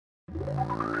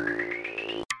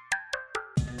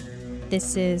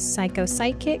This is Psycho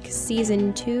Psychic,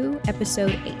 Season 2,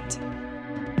 Episode 8.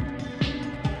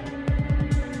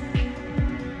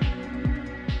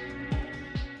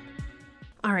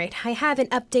 Alright, I have an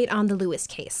update on the Lewis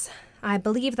case. I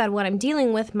believe that what I'm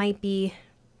dealing with might be...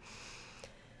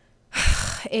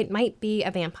 it might be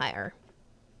a vampire.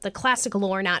 The classic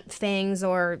lore, not Fangs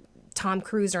or Tom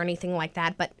Cruise or anything like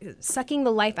that, but sucking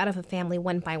the life out of a family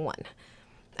one by one.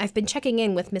 I've been checking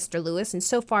in with Mr. Lewis, and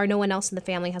so far no one else in the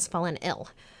family has fallen ill.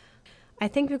 I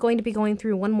think we're going to be going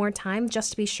through one more time,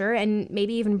 just to be sure, and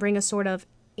maybe even bring a sort of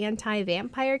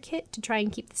anti-vampire kit to try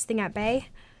and keep this thing at bay.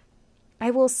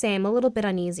 I will say I'm a little bit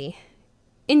uneasy.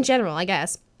 In general, I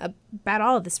guess, about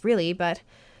all of this really, but...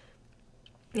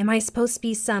 am I supposed to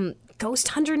be some ghost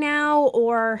hunter now,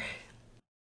 or...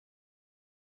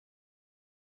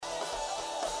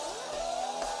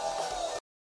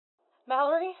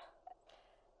 Mallory?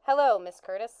 Hello, Miss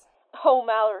Curtis. Oh,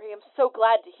 Mallory, I'm so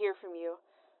glad to hear from you.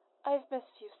 I've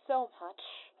missed you so much.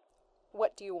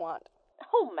 What do you want?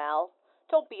 Oh, Mal,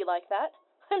 don't be like that.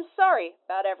 I'm sorry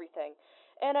about everything,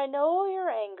 and I know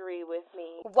you're angry with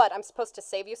me. What, I'm supposed to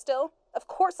save you still? Of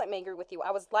course I'm angry with you.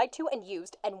 I was lied to and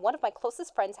used, and one of my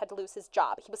closest friends had to lose his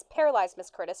job. He was paralyzed,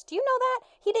 Miss Curtis. Do you know that?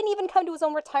 He didn't even come to his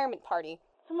own retirement party.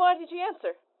 And why did you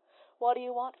answer? What do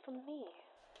you want from me?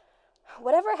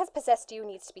 Whatever has possessed you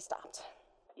needs to be stopped.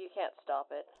 You can't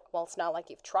stop it. Well, it's not like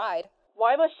you've tried.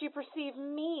 Why must you perceive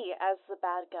me as the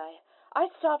bad guy? I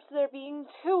stopped there being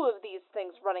two of these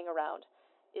things running around.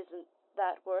 Isn't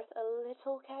that worth a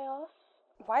little chaos?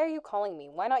 Why are you calling me?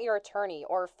 Why not your attorney,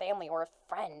 or family, or a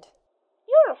friend?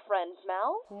 You're a friend,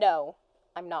 Mal. No,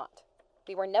 I'm not.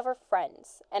 We were never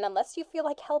friends, and unless you feel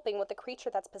like helping with the creature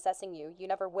that's possessing you, you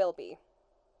never will be.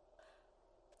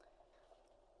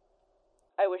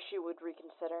 I wish you would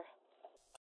reconsider.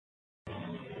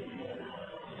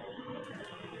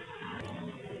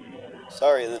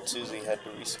 Sorry that Susie had to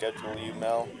reschedule you,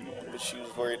 Mel, but she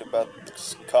was worried about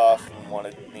the cough and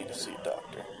wanted me to see a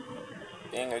doctor.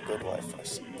 Being a good wife, I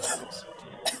suppose.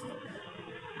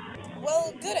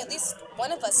 Well, good. At least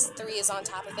one of us three is on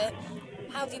top of it.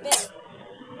 How have you been?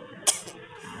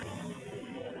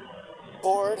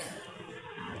 Bored.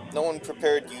 No one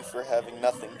prepared you for having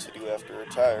nothing to do after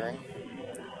retiring,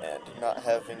 and not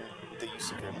having the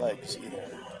use of your legs,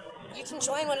 either. You can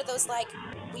join one of those,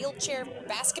 wheelchair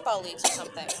basketball leagues or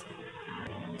something.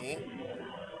 Me?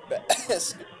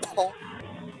 Basketball?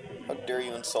 How dare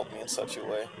you insult me in such a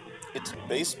way? It's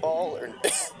baseball or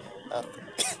nothing.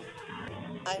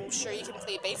 I'm sure you can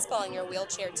play baseball in your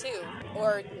wheelchair, too.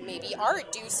 Or maybe art,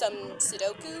 do some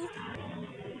Sudoku.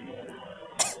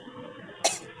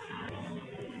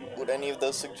 Would any of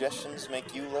those suggestions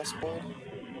make you less bored?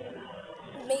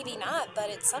 Maybe not, but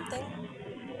it's something.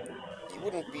 You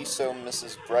wouldn't be so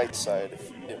Mrs. Brightside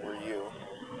if it were you.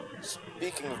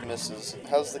 Speaking of Mrs.,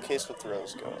 how's the case with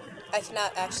Rose going? I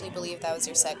cannot actually believe that was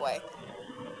your segue.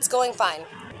 It's going fine.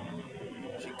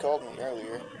 She called me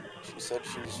earlier. She said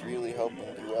she was really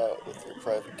helping you out with your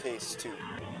private case, too.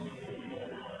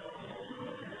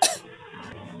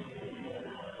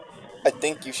 I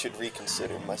think you should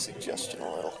reconsider my suggestion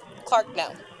a little. Clark, no.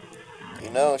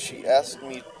 You know, she asked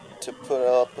me to put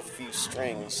up a few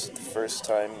strings the first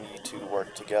time you two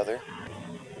worked together.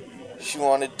 She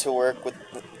wanted to work with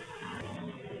the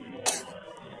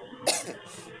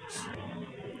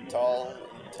tall,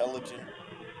 intelligent,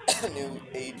 new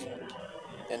agent,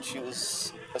 and she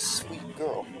was a sweet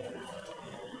girl.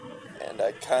 And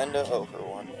I kinda owe her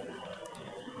one.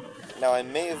 Now, I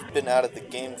may have been out of the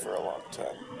game for a long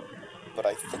time, but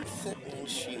I think that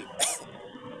means she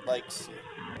likes you.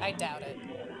 I doubt it.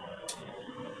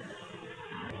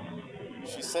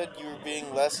 She said you were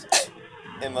being less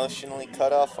emotionally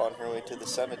cut off on her way to the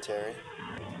cemetery.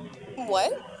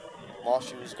 What? While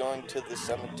she was going to the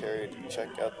cemetery to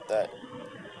check out that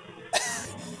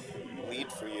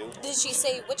lead for you. Did she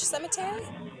say which cemetery?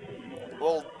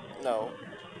 Well, no.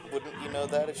 Wouldn't you know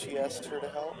that if she asked her to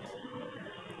help?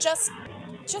 Just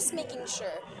making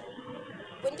sure.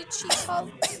 When did she call?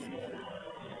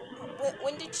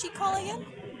 When did she call again?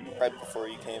 Right before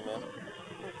you came in.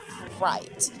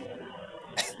 Right.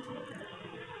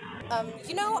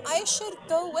 I should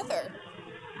go with her.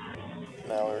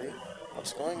 Mallory,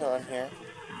 what's going on here?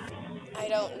 I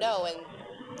don't know, and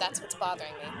that's what's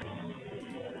bothering me.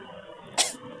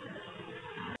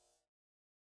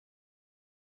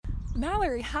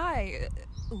 Mallory, hi.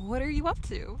 What are you up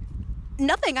to?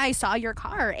 Nothing. I saw your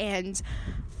car and,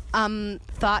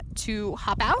 thought to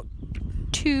hop out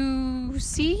to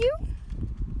see you.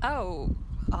 Oh,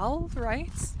 all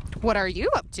right. What are you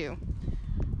up to?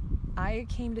 I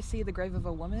came to see the grave of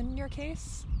a woman in your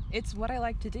case. It's what I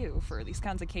like to do for these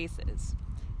kinds of cases.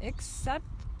 Except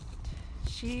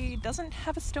she doesn't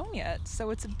have a stone yet, so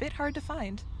it's a bit hard to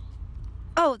find.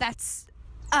 Oh, that's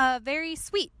very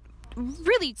sweet.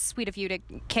 Really sweet of you to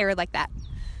care like that.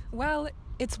 Well,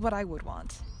 it's what I would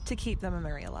want, to keep the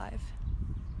memory alive.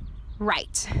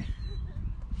 Right.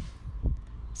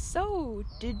 So,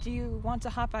 did you want to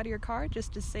hop out of your car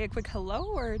just to say a quick hello,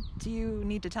 or do you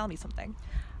need to tell me something?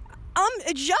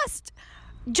 Just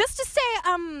to say,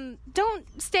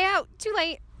 don't stay out too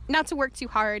late. Not to work too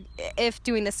hard. If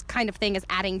doing this kind of thing is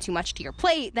adding too much to your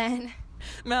plate, then...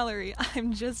 Mallory,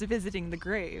 I'm just visiting the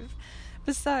grave.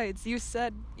 Besides, you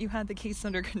said you had the case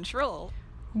under control.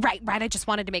 Right. I just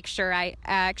wanted to make sure. I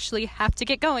actually have to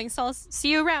get going, so I'll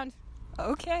see you around.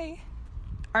 Okay.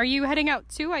 Are you heading out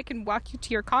too? I can walk you to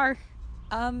your car.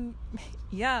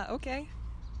 Yeah, okay.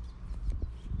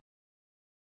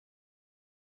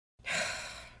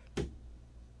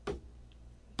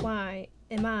 Why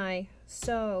am I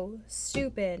so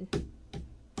stupid?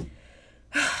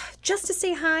 Just to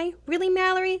say hi? Really,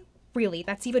 Mallory? Really,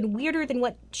 that's even weirder than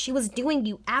what she was doing,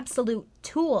 you absolute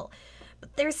tool.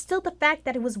 But there's still the fact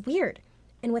that it was weird.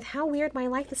 And with how weird my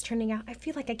life is turning out, I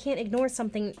feel like I can't ignore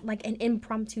something like an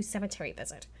impromptu cemetery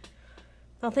visit.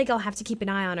 I think I'll have to keep an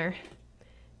eye on her.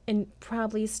 And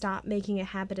probably stop making a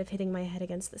habit of hitting my head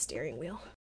against the steering wheel.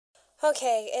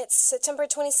 Okay, it's September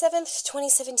 27th,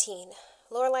 2017.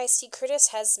 Lorelei C. Curtis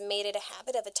has made it a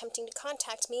habit of attempting to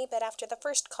contact me, but after the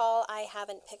first call, I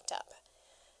haven't picked up.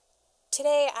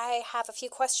 Today, I have a few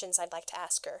questions I'd like to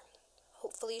ask her.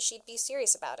 Hopefully she'd be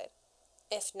serious about it.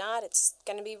 If not, it's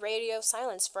gonna be radio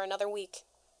silence for another week.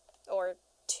 Or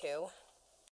 2.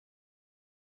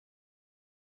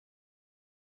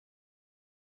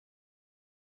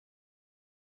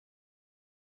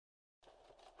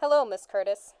 Hello, Miss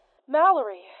Curtis.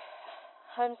 Mallory,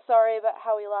 I'm sorry about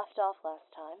how we left off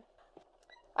last time.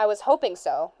 I was hoping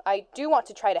so. I do want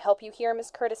to try to help you here,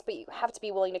 Miss Curtis, but you have to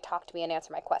be willing to talk to me and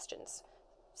answer my questions.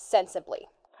 Sensibly.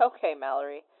 Okay,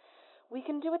 Mallory. We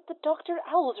can do it the Dr.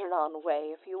 Algernon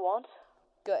way if you want.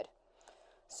 Good.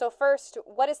 So first,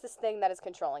 what is this thing that is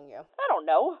controlling you? I don't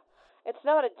know. It's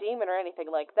not a demon or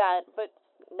anything like that, but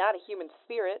not a human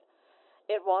spirit.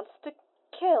 It wants to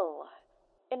kill,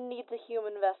 and needs a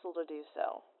human vessel to do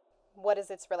so. What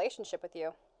is its relationship with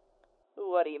you?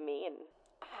 What do you mean?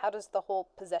 How does the whole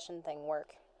possession thing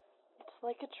work? It's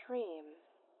like a dream.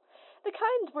 The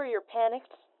kind where you're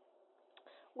panicked,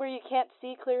 where you can't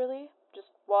see clearly, just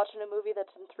watching a movie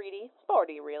that's in 3D.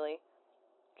 4D, really.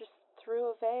 Just through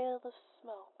a veil of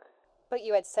smoke. But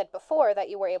you had said before that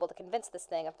you were able to convince this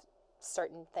thing of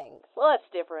certain things. Well, that's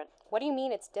different. What do you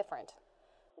mean it's different?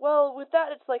 Well, with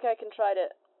that, it's like I can try to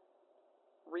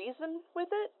reason with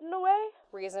it, in a way.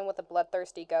 Reason with a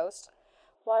bloodthirsty ghost?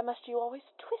 Why must you always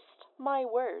twist my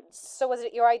words? So was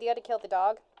it your idea to kill the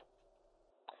dog?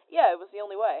 Yeah, it was the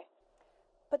only way.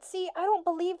 But see, I don't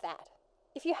believe that.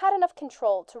 If you had enough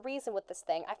control to reason with this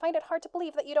thing, I find it hard to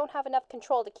believe that you don't have enough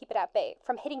control to keep it at bay.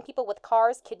 From hitting people with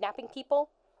cars, kidnapping people.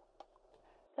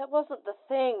 That wasn't the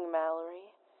thing,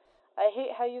 Mallory. I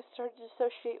hate how you started to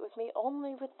associate with me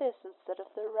only with this instead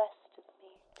of the rest of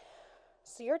me.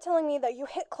 So you're telling me that you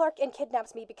hit Clark and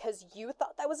kidnapped me because you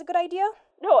thought that was a good idea?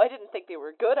 No, I didn't think they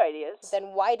were good ideas.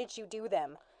 Then why did you do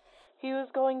them? He was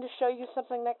going to show you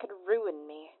something that could ruin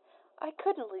me. I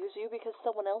couldn't lose you because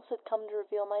someone else had come to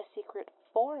reveal my secret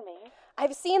for me.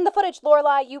 I've seen the footage,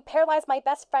 Lorelei. You paralyzed my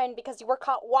best friend because you were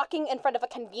caught walking in front of a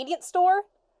convenience store.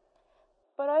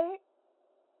 But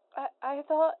I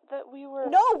thought that we were...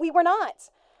 No, we were not.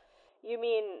 You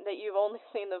mean that you've only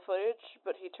seen the footage,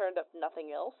 but he turned up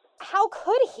nothing else? How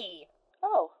could he?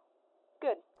 Oh,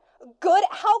 good. Good?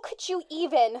 How could you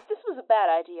even? This was a bad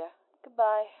idea.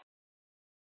 Goodbye.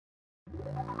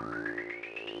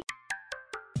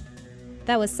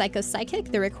 That was Psycho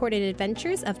Psychic, the recorded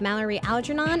adventures of Mallory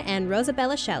Algernon and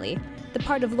Rosabella Shelley. The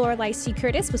part of Lorelei C.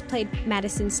 Curtis was played by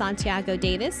Madison Santiago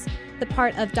Davis. The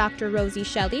part of Dr. Rosie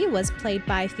Shelley was played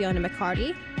by Fiona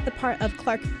McCarty. The part of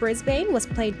Clark Brisbane was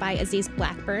played by Aziz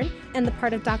Blackburn. And the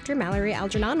part of Dr. Mallory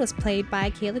Algernon was played by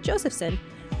Kayla Josephson.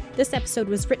 This episode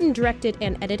was written, directed,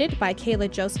 and edited by Kayla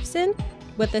Josephson,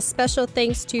 with a special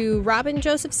thanks to Robin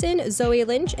Josephson, Zoe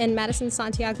Lynch, and Madison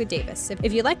Santiago Davis.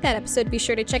 If you like that episode, be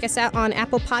sure to check us out on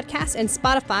Apple Podcasts and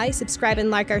Spotify, subscribe and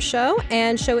like our show,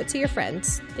 and show it to your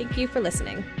friends. Thank you for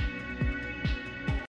listening.